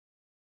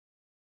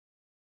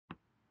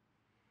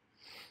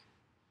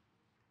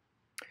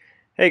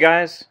Hey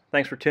guys,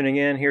 thanks for tuning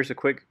in. Here's a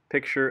quick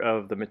picture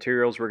of the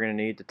materials we're going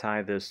to need to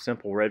tie this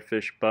simple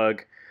redfish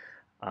bug.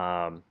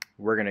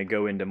 We're going to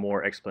go into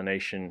more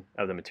explanation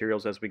of the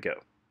materials as we go.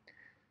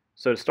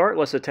 So to start,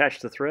 let's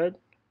attach the thread.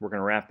 We're going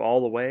to wrap all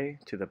the way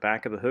to the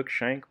back of the hook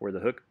shank where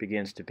the hook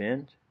begins to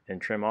bend and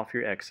trim off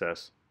your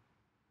excess.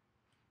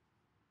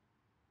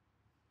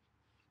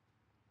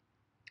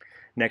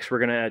 Next, we're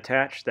going to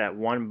attach that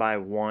 1 by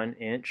 1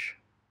 inch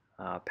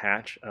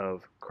patch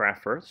of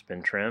craft fur that's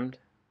been trimmed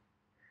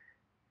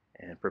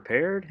and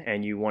prepared,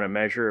 and you want to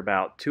measure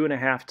about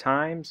 2.5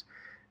 times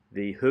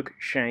the hook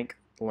shank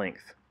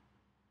length.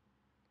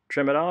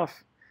 Trim it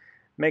off,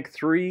 make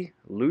 3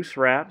 loose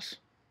wraps,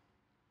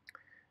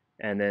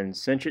 and then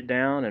cinch it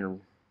down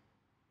and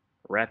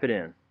wrap it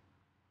in.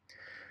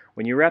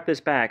 When you wrap this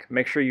back,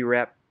 make sure you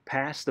wrap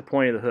past the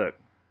point of the hook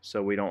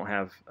so we don't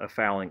have a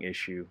fouling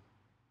issue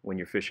when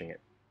you're fishing it.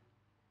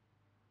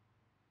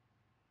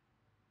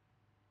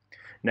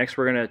 Next,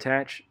 we're going to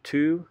attach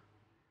 2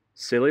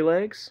 silly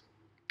legs.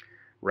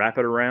 Wrap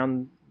it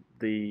around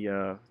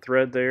the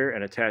thread there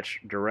and attach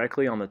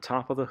directly on the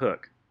top of the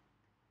hook.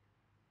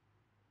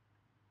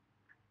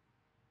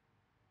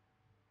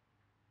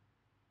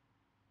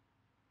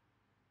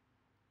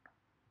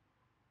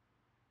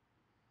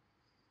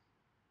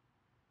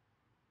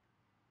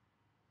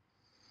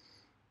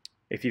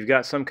 If you've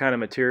got some kind of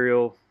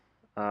material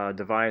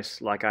device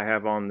like I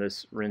have on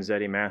this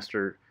Renzetti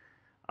Master,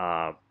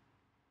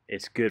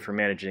 it's good for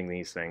managing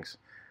these things.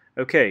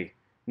 Okay.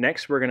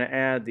 Next, we're going to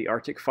add the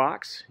Arctic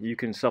Fox. You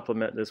can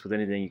supplement this with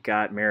anything you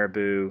got,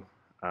 marabou,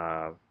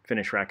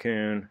 Finnish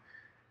raccoon.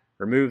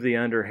 Remove the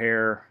under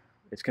hair.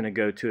 It's going to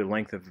go to a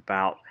length of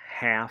about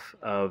half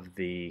of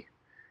the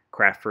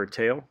craft fur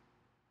tail.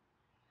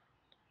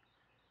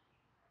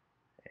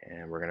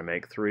 And we're going to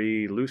make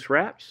 3 loose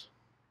wraps.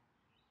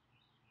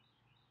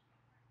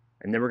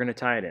 And then we're going to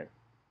tie it in.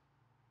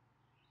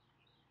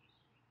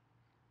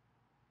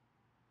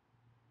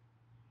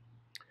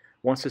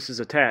 Once this is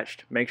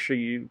attached, make sure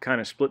you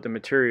kind of split the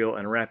material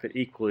and wrap it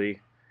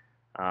equally,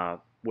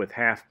 with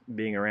half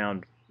being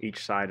around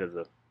each side of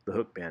the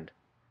hook bend.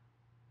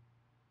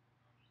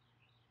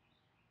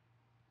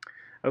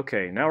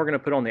 Okay, now we're going to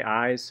put on the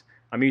eyes.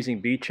 I'm using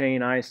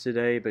B-chain eyes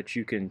today, but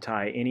you can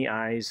tie any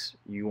eyes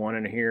you want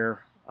in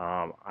here.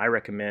 I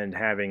recommend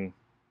having,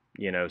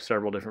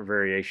 several different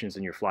variations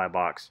in your fly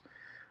box.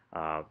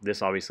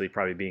 This obviously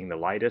probably being the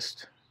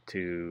lightest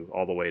to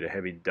all the way to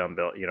heavy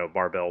dumbbell,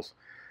 barbells.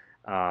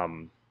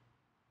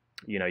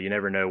 You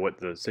never know what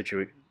the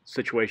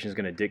situation is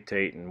going to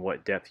dictate and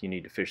what depth you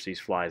need to fish these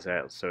flies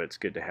at, so it's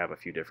good to have a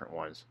few different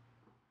ones.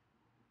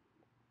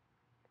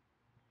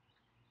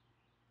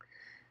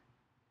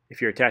 If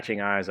you're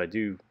attaching eyes,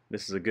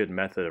 this is a good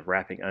method of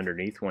wrapping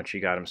underneath once you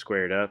got them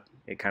squared up.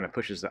 It kind of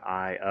pushes the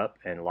eye up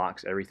and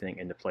locks everything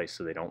into place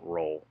so they don't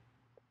roll.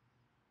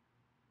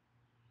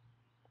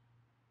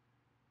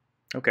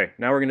 Okay,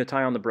 now we're going to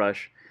tie on the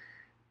brush.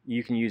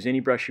 You can use any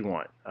brush you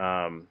want.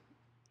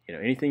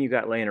 Anything you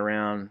got laying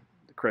around,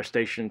 the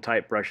crustacean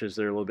type brushes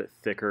that are a little bit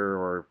thicker,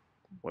 or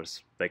what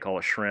they call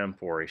a shrimp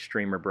or a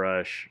streamer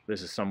brush.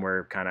 This is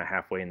somewhere kind of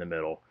halfway in the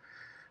middle.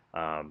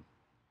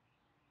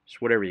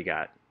 Just whatever you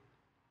got.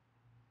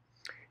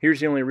 Here's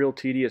the only real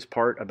tedious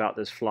part about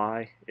this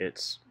fly.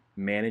 It's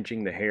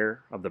managing the hair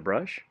of the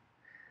brush.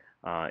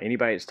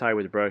 Anybody that's tied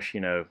with a brush,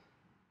 the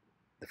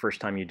first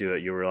time you do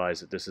it, you'll realize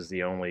that this is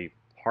the only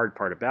hard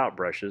part about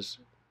brushes.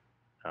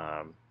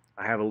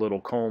 I have a little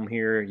comb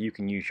here. You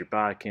can use your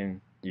bodkin,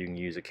 you can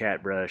use a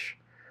cat brush,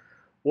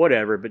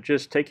 whatever, but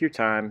just take your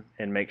time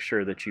and make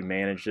sure that you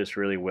manage this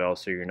really well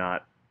so you're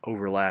not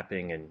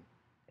overlapping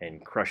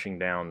and crushing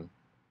down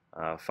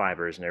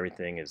fibers, and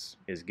everything is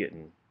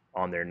getting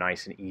on there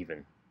nice and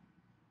even.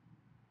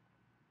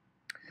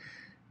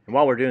 And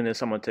while we're doing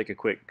this, I'm going to take a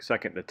quick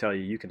second to tell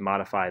you, you can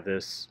modify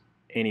this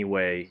any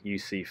way you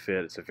see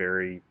fit. It's a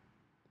very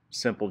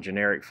simple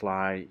generic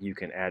fly. You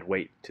can add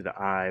weight to the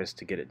eyes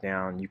to get it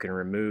down. You can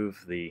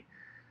remove the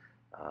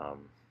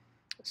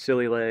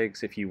silly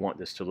legs if you want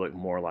this to look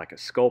more like a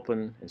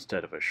sculpin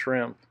instead of a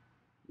shrimp.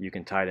 You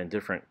can tie it in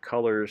different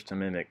colors to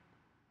mimic,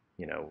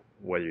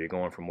 whether you're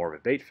going for more of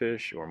a bait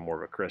fish or more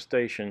of a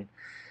crustacean.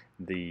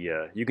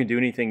 You can do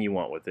anything you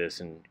want with this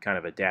and kind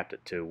of adapt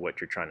it to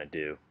what you're trying to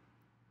do.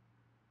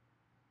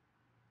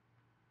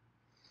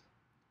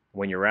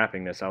 When you're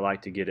wrapping this, I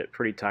like to get it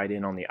pretty tight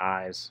in on the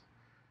eyes.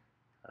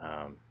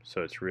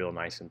 So it's real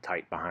nice and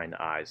tight behind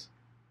the eyes.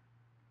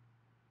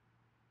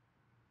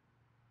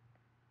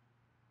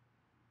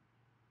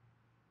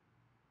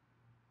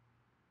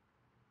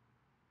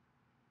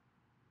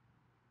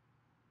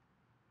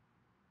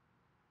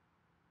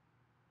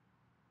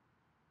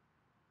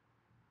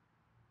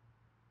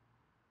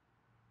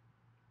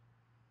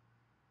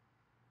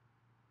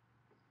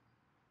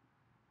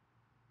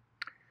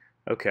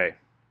 Okay,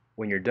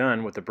 when you're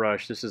done with the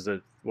brush, this is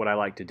what I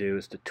like to do,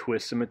 is to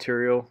twist the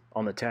material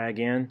on the tag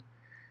end.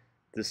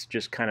 This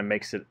just kind of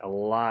makes it a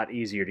lot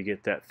easier to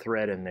get that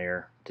thread in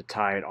there to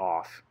tie it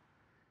off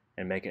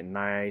and make it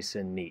nice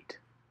and neat.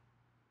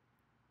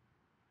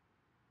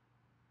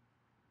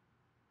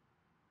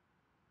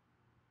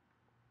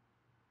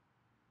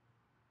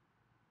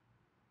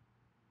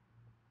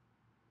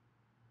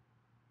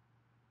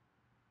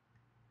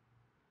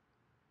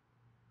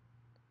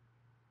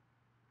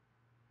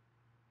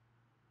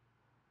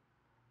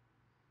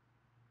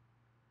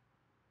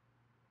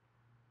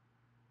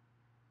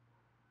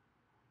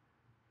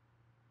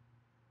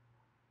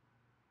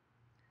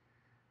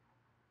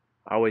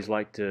 I always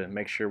like to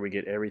make sure we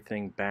get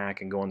everything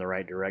back and go in the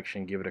right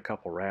direction, give it a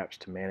couple wraps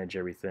to manage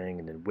everything,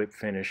 and then whip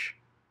finish.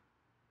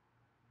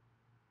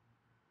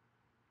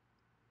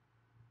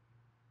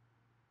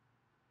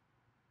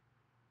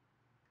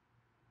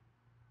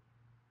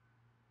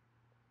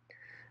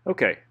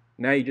 Okay,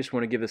 now you just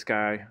want to give this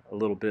guy a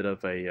little bit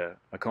of a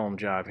comb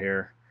job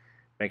here.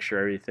 Make sure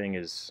everything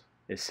is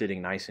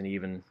sitting nice and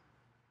even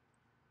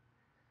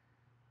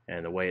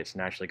and the way it's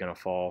naturally going to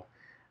fall.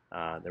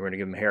 Then we're going to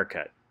give him a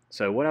haircut.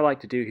 So what I like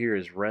to do here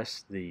is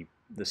rest the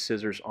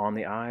scissors on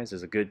the eyes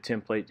as a good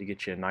template to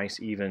get you a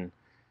nice even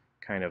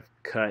kind of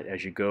cut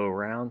as you go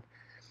around.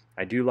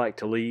 I do like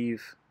to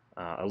leave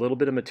a little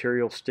bit of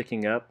material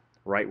sticking up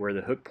right where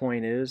the hook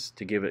point is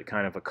to give it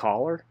kind of a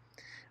collar.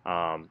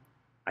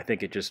 I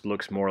think it just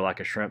looks more like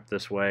a shrimp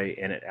this way,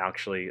 and it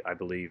actually, I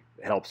believe,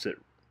 helps it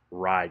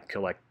ride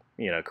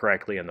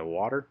correctly in the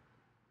water.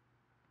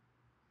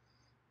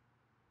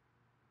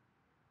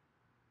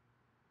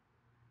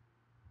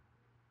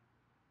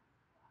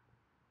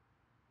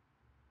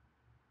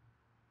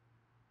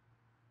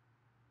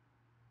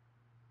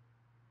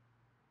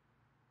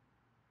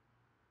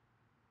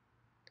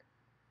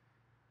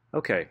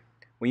 Okay,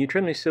 when you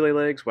trim these silly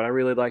legs, what I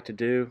really like to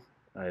do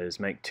is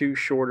make two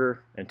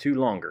shorter and two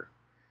longer.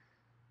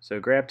 So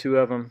grab two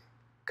of them,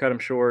 cut them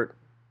short,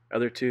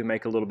 other two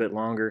make a little bit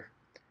longer.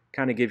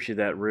 Kind of gives you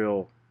that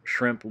real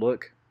shrimp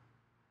look.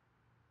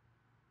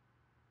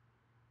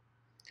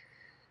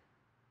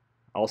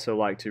 Also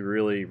like to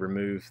really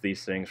remove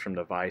these things from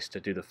the vise to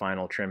do the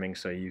final trimming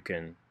so you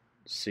can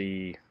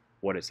see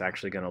what it's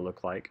actually going to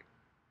look like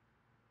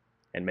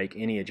and make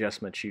any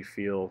adjustments you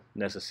feel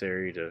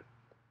necessary to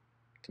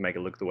make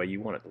it look the way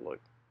you want it to look.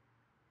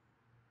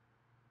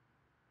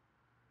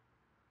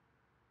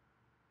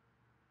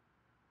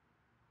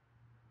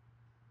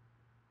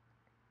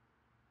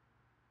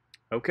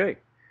 Okay,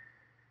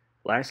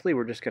 lastly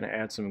we're just going to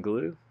add some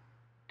glue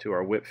to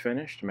our whip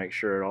finish to make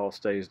sure it all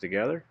stays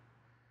together.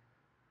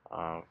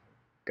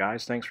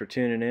 Guys, thanks for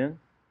tuning in.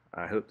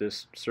 I hope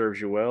this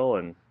serves you well,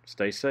 and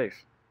stay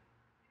safe.